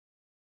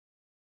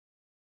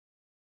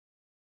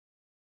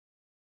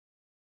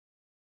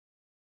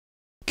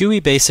GUI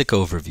Basic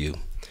Overview.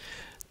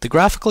 The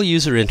graphical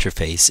user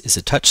interface is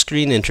a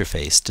touchscreen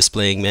interface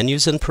displaying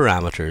menus and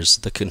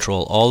parameters that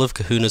control all of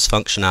Kahuna's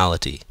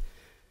functionality.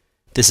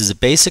 This is a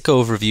basic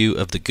overview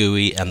of the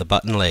GUI and the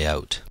button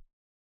layout.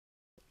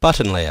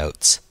 Button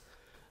layouts.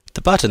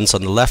 The buttons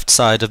on the left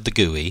side of the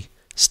GUI,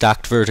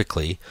 stacked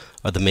vertically,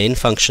 are the main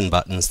function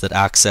buttons that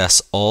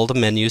access all the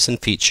menus and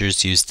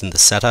features used in the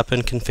setup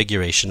and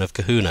configuration of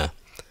Kahuna.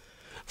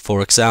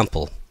 For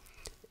example,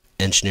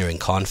 Engineering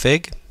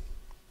Config,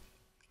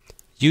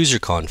 User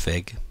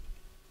Config,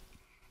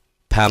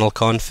 Panel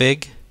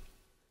Config,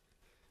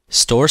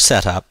 Store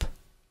Setup,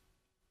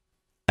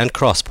 and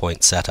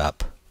Crosspoint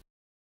Setup.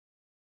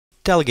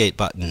 Delegate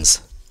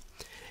buttons.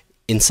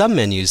 In some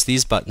menus,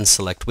 these buttons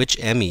select which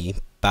ME,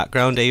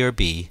 background A or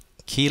B,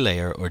 key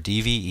layer or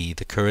DVE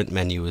the current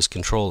menu is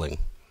controlling.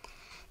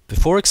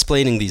 Before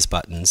explaining these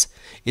buttons,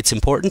 it's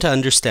important to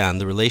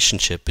understand the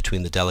relationship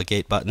between the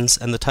delegate buttons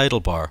and the title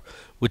bar,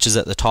 which is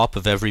at the top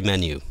of every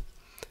menu.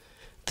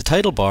 The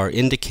title bar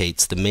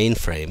indicates the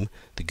mainframe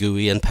the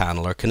GUI and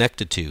panel are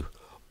connected to,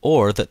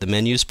 or that the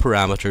menu's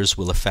parameters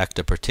will affect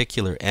a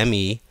particular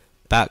ME,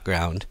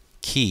 background,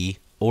 key,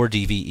 or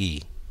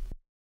DVE.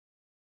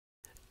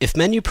 If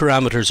menu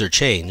parameters are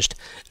changed,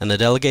 and the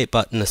delegate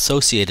button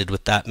associated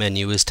with that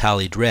menu is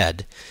tallied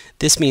red,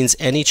 this means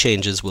any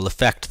changes will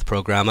affect the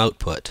program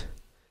output.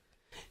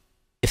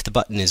 If the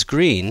button is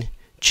green,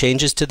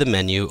 changes to the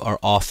menu are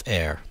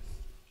off-air.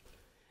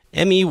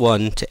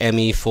 ME1 to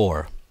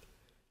ME4.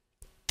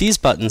 These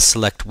buttons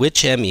select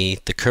which ME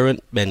the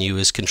current menu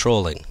is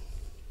controlling.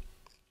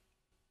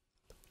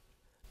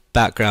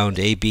 Background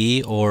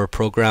AB or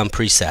Program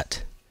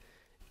Preset.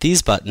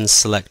 These buttons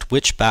select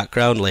which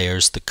background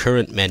layers the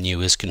current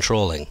menu is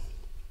controlling.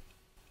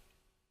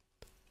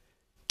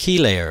 Key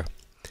Layer.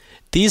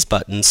 These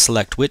buttons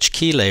select which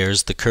key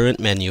layers the current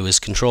menu is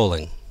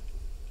controlling.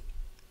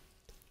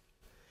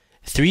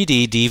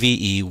 3D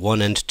DVE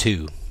 1 and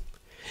 2.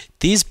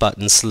 These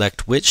buttons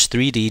select which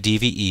 3D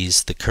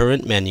DVEs the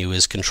current menu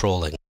is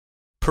controlling.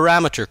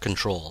 Parameter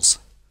controls.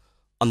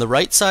 On the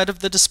right side of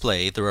the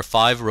display there are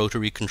 5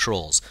 rotary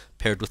controls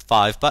paired with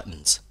 5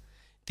 buttons.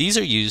 These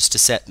are used to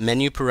set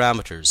menu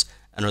parameters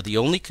and are the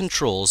only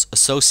controls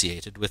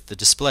associated with the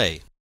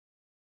display.